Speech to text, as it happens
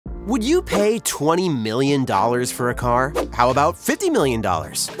Would you pay $20 million for a car? How about $50 million?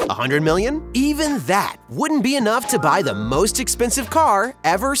 $100 million? Even that wouldn't be enough to buy the most expensive car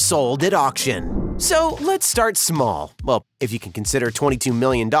ever sold at auction. So let's start small. Well, if you can consider $22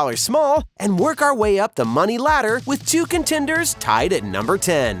 million small, and work our way up the money ladder with two contenders tied at number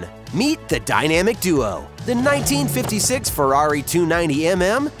 10. Meet the dynamic duo, the 1956 Ferrari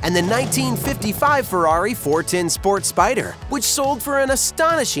 290mm and the 1955 Ferrari 410 Sport Spider, which sold for an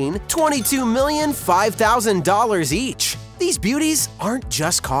astonishing $22,005,000 each. These beauties aren't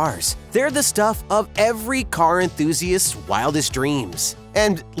just cars. They're the stuff of every car enthusiast's wildest dreams.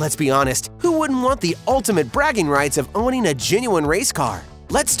 And let's be honest, who wouldn't want the ultimate bragging rights of owning a genuine race car?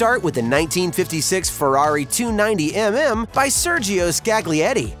 Let's start with the 1956 Ferrari 290mm by Sergio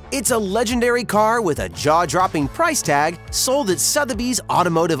Scaglietti. It's a legendary car with a jaw-dropping price tag sold at Sotheby's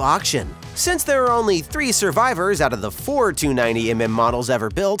Automotive Auction. Since there are only 3 survivors out of the 4 290mm models ever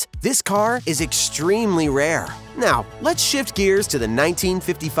built, this car is extremely rare. Now, let's shift gears to the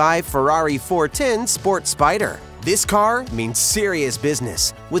 1955 Ferrari 410 Sport Spider. This car means serious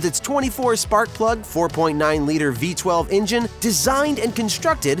business, with its 24 spark-plug 4.9-liter V12 engine designed and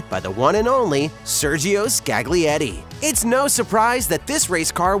constructed by the one and only Sergio Scaglietti. It's no surprise that this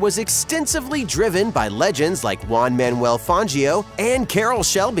race car was extensively driven by legends like Juan Manuel Fangio and Carroll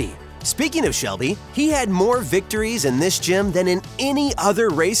Shelby. Speaking of Shelby, he had more victories in this gym than in any other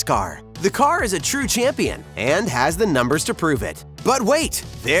race car. The car is a true champion and has the numbers to prove it. But wait,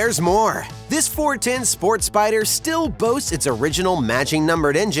 there's more! This 410 Sport Spider still boasts its original matching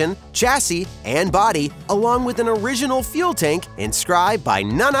numbered engine, chassis, and body, along with an original fuel tank inscribed by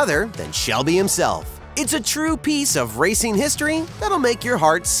none other than Shelby himself. It's a true piece of racing history that'll make your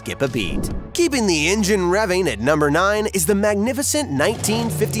heart skip a beat. Keeping the engine revving at number 9 is the magnificent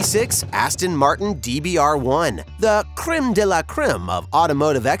 1956 Aston Martin DBR1, the creme de la creme of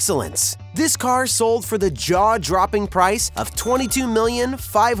automotive excellence. This car sold for the jaw-dropping price of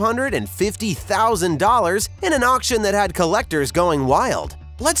 $22,550,000 in an auction that had collectors going wild.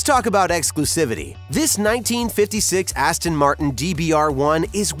 Let's talk about exclusivity. This 1956 Aston Martin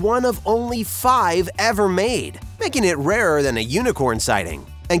DBR1 is one of only 5 ever made, making it rarer than a unicorn sighting.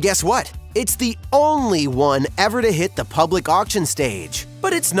 And guess what? It's the only one ever to hit the public auction stage.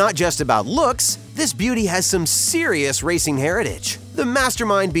 But it's not just about looks. This beauty has some serious racing heritage. The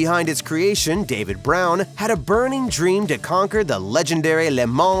mastermind behind its creation, David Brown, had a burning dream to conquer the legendary Le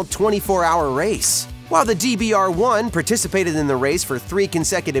Mans 24-hour race. While the DBR1 participated in the race for 3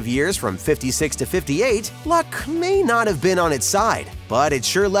 consecutive years from 56 to 58, luck may not have been on its side, but it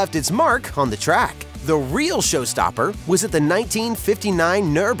sure left its mark on the track. The real showstopper was at the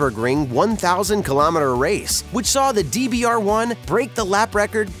 1959 Nürburgring 1,000-kilometer race, which saw the DBR1 break the lap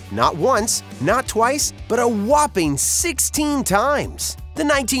record not once, not twice, but a whopping 16 times. The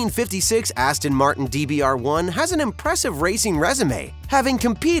 1956 Aston Martin DBR1 has an impressive racing resume, having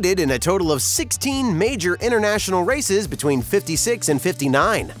competed in a total of 16 major international races between 56 and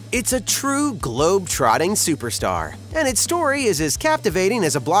 59. It's a true globe-trotting superstar, and its story is as captivating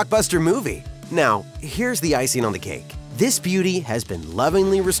as a blockbuster movie. Now, here's the icing on the cake. This beauty has been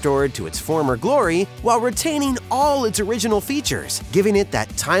lovingly restored to its former glory while retaining all its original features, giving it that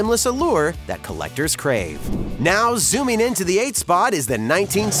timeless allure that collectors crave. Now, zooming into the 8th spot is the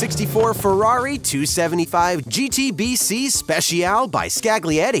 1964 Ferrari 275 GTBC Speciale by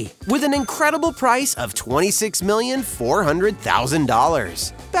Scaglietti, with an incredible price of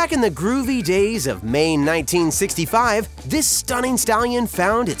 $26,400,000. Back in the groovy days of May 1965, this stunning stallion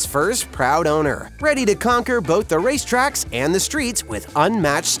found its first proud owner, ready to conquer both the racetracks and the streets with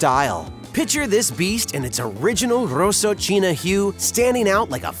unmatched style. Picture this beast in its original Rosso China hue, standing out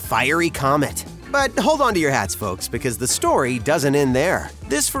like a fiery comet. But hold on to your hats, folks, because the story doesn't end there.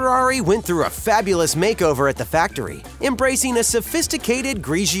 This Ferrari went through a fabulous makeover at the factory, embracing a sophisticated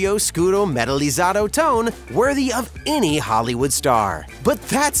Grigio Scuro metallizzato tone worthy of any Hollywood star. But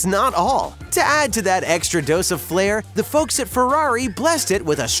that's not all. To add to that extra dose of flair, the folks at Ferrari blessed it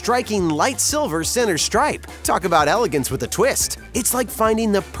with a striking light silver center stripe. Talk about elegance with a twist. It's like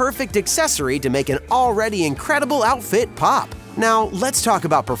finding the perfect accessory to make an already incredible outfit pop. Now, let's talk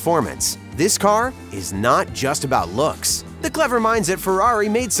about performance. This car is not just about looks. The clever minds at Ferrari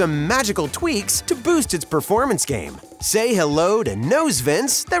made some magical tweaks to boost its performance game. Say hello to nose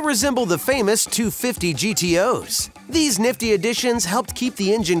vents that resemble the famous 250 GTOs. These nifty additions helped keep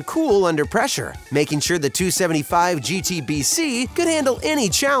the engine cool under pressure, making sure the 275 GTBC could handle any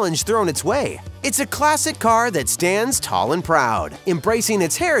challenge thrown its way. It's a classic car that stands tall and proud, embracing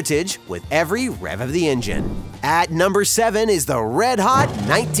its heritage with every rev of the engine. At number 7 is the red-hot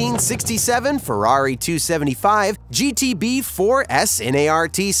 1967 Ferrari 275 GTB 4S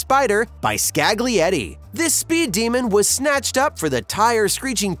N.A.R.T Spider by Scaglietti. This speed demon was snatched up for the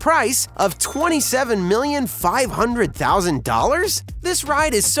tire-screeching price of $27,500,000? This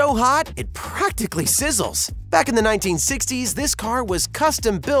ride is so hot, it practically sizzles. Back in the 1960s, this car was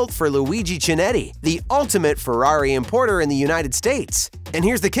custom-built for Luigi Chinetti, the ultimate Ferrari importer in the United States. And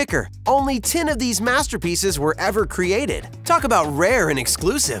here's the kicker, only 10 of these masterpieces were ever created. Talk about rare and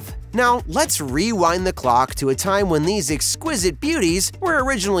exclusive. Now, let's rewind the clock to a time when these exquisite beauties were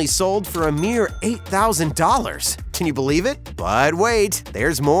originally sold for a mere $8,000. Can you believe it? But wait,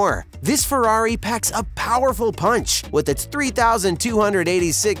 there's more. This Ferrari packs a powerful punch with its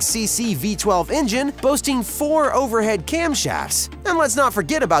 3,286cc V12 engine boasting 4 overhead camshafts. And let's not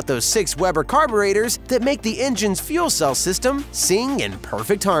forget about those 6 Weber carburetors that make the engine's fuel cell system sing in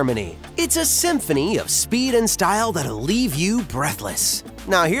perfect harmony. It's a symphony of speed and style that'll leave you breathless.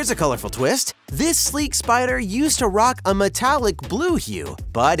 Now here's a colorful twist. This sleek Spider used to rock a metallic blue hue,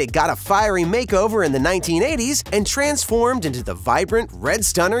 but it got a fiery makeover in the 1980s and transformed into the vibrant red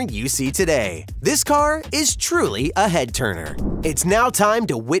stunner you see today. This car is truly a head-turner. It's now time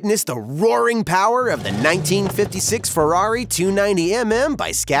to witness the roaring power of the 1956 Ferrari 290mm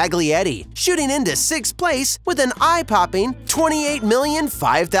by Scaglietti, shooting into 6th place with an eye-popping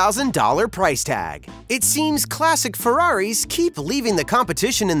 $28,005,000 price tag. It seems classic Ferraris keep leaving the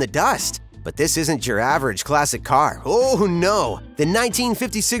competition in the dust. But this isn't your average classic car. Oh no! The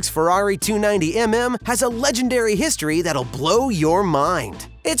 1956 Ferrari 290mm has a legendary history that'll blow your mind.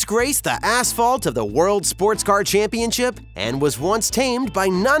 It's graced the asphalt of the World Sports Car Championship and was once tamed by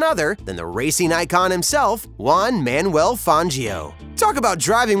none other than the racing icon himself, Juan Manuel Fangio. Talk about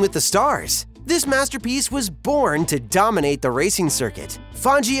driving with the stars! This masterpiece was born to dominate the racing circuit.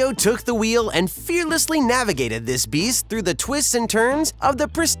 Fangio took the wheel and fearlessly navigated this beast through the twists and turns of the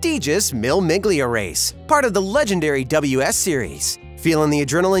prestigious Mille Miglia race, part of the legendary WS series. Feeling the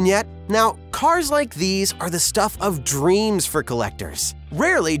adrenaline yet? Now, cars like these are the stuff of dreams for collectors.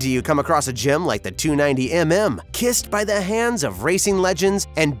 Rarely do you come across a gem like the 290mm, kissed by the hands of racing legends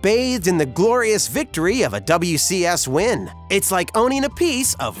and bathed in the glorious victory of a WCS win. It's like owning a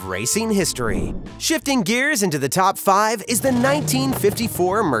piece of racing history. Shifting gears into the top 5 is the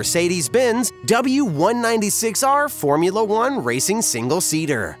 1954 Mercedes-Benz W196R Formula One racing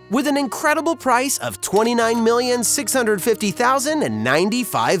single-seater, with an incredible price of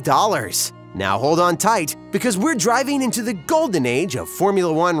 $29,650,095. Now hold on tight, because we're driving into the golden age of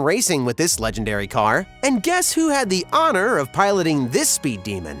Formula One racing with this legendary car. And guess who had the honor of piloting this speed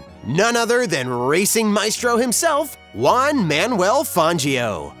demon? None other than racing maestro himself, Juan Manuel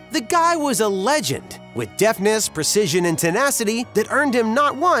Fangio. The guy was a legend, with deftness, precision, and tenacity that earned him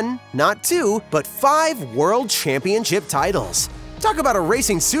not 1, not 2, but 5 world championship titles. Talk about a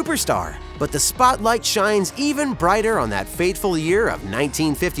racing superstar! But the spotlight shines even brighter on that fateful year of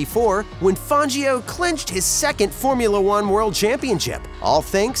 1954 when Fangio clinched his 2nd Formula One World Championship, all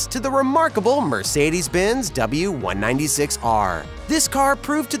thanks to the remarkable Mercedes-Benz W196R. This car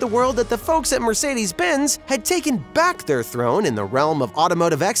proved to the world that the folks at Mercedes-Benz had taken back their throne in the realm of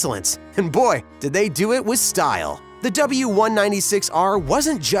automotive excellence. And boy, did they do it with style! The W196R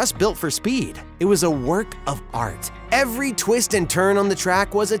wasn't just built for speed, it was a work of art. Every twist and turn on the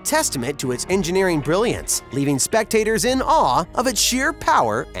track was a testament to its engineering brilliance, leaving spectators in awe of its sheer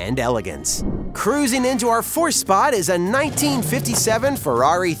power and elegance. Cruising into our 4th spot is a 1957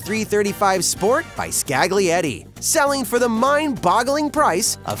 Ferrari 335 Sport by Scaglietti, selling for the mind-boggling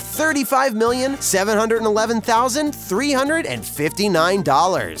price of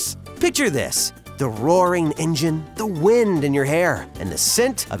 $35,711,359. Picture this. The roaring engine, the wind in your hair, and the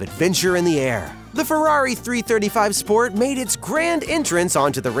scent of adventure in the air. The Ferrari 335 Sport made its grand entrance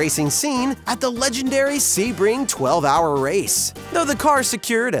onto the racing scene at the legendary Sebring 12-hour race. Though the car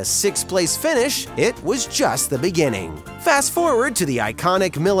secured a 6th place finish, it was just the beginning. Fast forward to the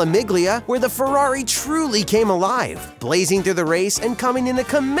iconic Mille Miglia, where the Ferrari truly came alive, blazing through the race and coming in a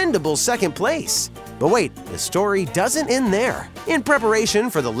commendable 2nd place. But wait, the story doesn't end there. In preparation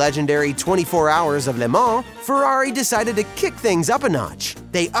for the legendary 24 Hours of Le Mans, Ferrari decided to kick things up a notch.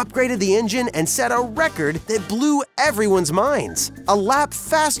 They upgraded the engine and set a record that blew everyone's minds. A lap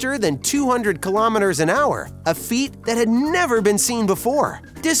faster than 200 kilometers an hour, a feat that had never been seen before.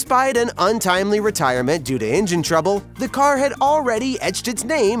 Despite an untimely retirement due to engine trouble, the car had already etched its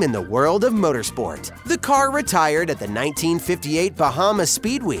name in the world of motorsport. The car retired at the 1958 Bahamas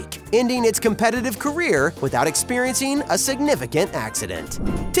Speed Week, ending its competitive career without experiencing a significant accident.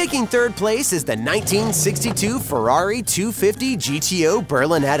 Taking third place is the 1962 Ferrari 250 GTO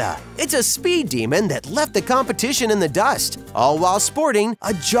Berlinetta. It's a speed demon that left the competition in the dust, all while sporting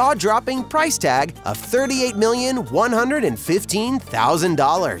a jaw-dropping price tag of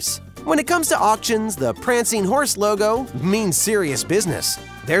 $38,115,000. When it comes to auctions, the prancing horse logo means serious business.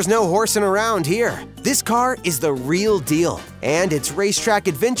 There's no horsing around here. This car is the real deal, and its racetrack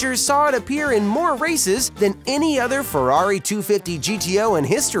adventures saw it appear in more races than any other Ferrari 250 GTO in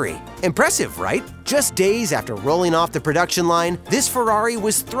history. Impressive, right? Just days after rolling off the production line, this Ferrari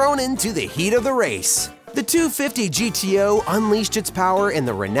was thrown into the heat of the race. The 250 GTO unleashed its power in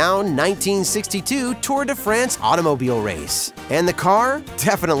the renowned 1962 Tour de France automobile race, and the car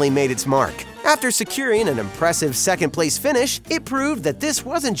definitely made its mark. After securing an impressive second-place finish, it proved that this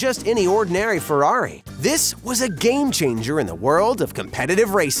wasn't just any ordinary Ferrari. This was a game-changer in the world of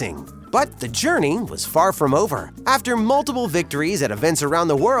competitive racing. But the journey was far from over. After multiple victories at events around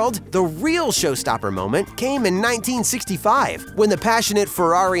the world, the real showstopper moment came in 1965, when the passionate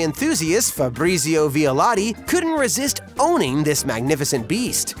Ferrari enthusiast Fabrizio Violati couldn't resist owning this magnificent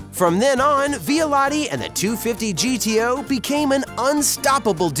beast. From then on, Violati and the 250 GTO became an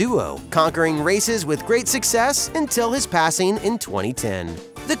unstoppable duo, conquering races with great success until his passing in 2010.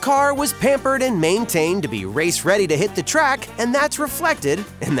 The car was pampered and maintained to be race-ready to hit the track, and that's reflected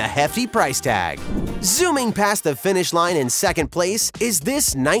in the hefty price tag. Zooming past the finish line in second place is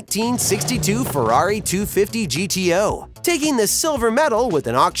this 1962 Ferrari 250 GTO, taking the silver medal with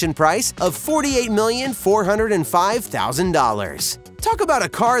an auction price of $48,405,000. Talk about a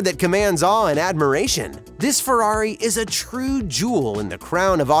car that commands awe and admiration. This Ferrari is a true jewel in the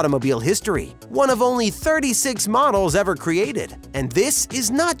crown of automobile history, one of only 36 models ever created. And this is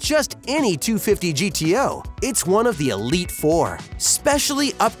not just any 250 GTO, it's one of the Elite Four,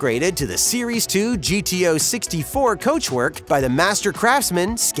 specially upgraded to the Series 2 GTO 64 coachwork by the master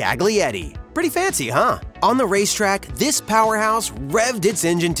craftsman Scaglietti. Pretty fancy, huh? On the racetrack, this powerhouse revved its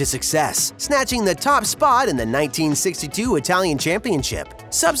engine to success, snatching the top spot in the 1962 Italian Championship.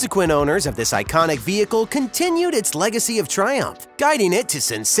 Subsequent owners of this iconic vehicle continued its legacy of triumph, guiding it to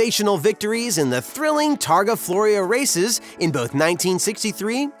sensational victories in the thrilling Targa Florio races in both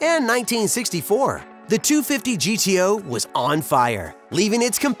 1963 and 1964. The 250 GTO was on fire, leaving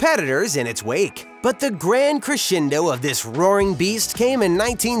its competitors in its wake. But the grand crescendo of this roaring beast came in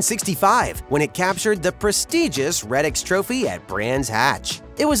 1965, when it captured the prestigious Red X Trophy at Brands Hatch.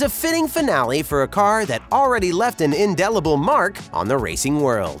 It was a fitting finale for a car that already left an indelible mark on the racing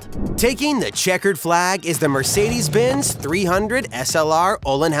world. Taking the checkered flag is the Mercedes-Benz 300 SLR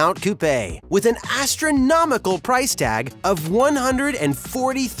Ollenhout Coupe, with an astronomical price tag of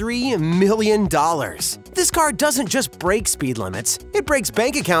 $143 million. This car doesn't just break speed limits, it breaks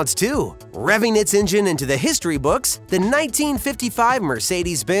bank accounts too. Revving its engine into the history books, the 1955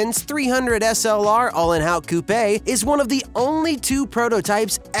 Mercedes-Benz 300 SLR Ollenhout Coupe is one of the only two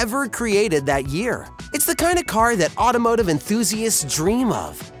prototypes ever created that year. It's the kind of car that automotive enthusiasts dream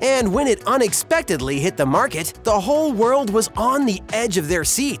of. And when it unexpectedly hit the market, the whole world was on the edge of their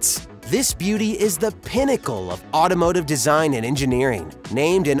seats. This beauty is the pinnacle of automotive design and engineering,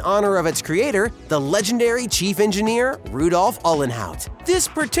 named in honor of its creator, the legendary chief engineer Rudolf Ollenhout. This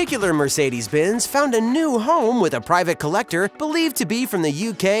particular Mercedes-Benz found a new home with a private collector believed to be from the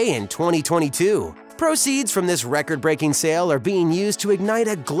UK in 2022. Proceeds from this record-breaking sale are being used to ignite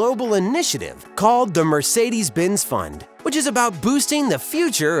a global initiative called the Mercedes-Benz Fund, which is about boosting the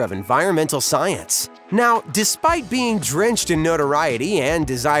future of environmental science. Now, despite being drenched in notoriety and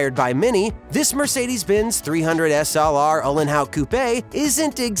desired by many, this Mercedes-Benz 300 SLR Ollenhout Coupe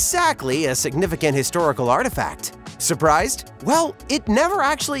isn't exactly a significant historical artifact. Surprised? Well, it never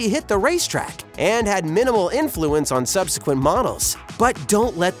actually hit the racetrack and had minimal influence on subsequent models. But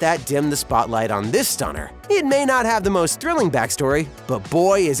don't let that dim the spotlight on this stunner. It may not have the most thrilling backstory, but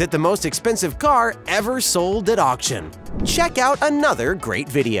boy is it the most expensive car ever sold at auction. Check out another great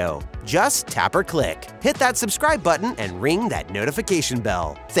video. Just tap or click, hit that subscribe button and ring that notification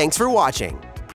bell. Thanks for watching.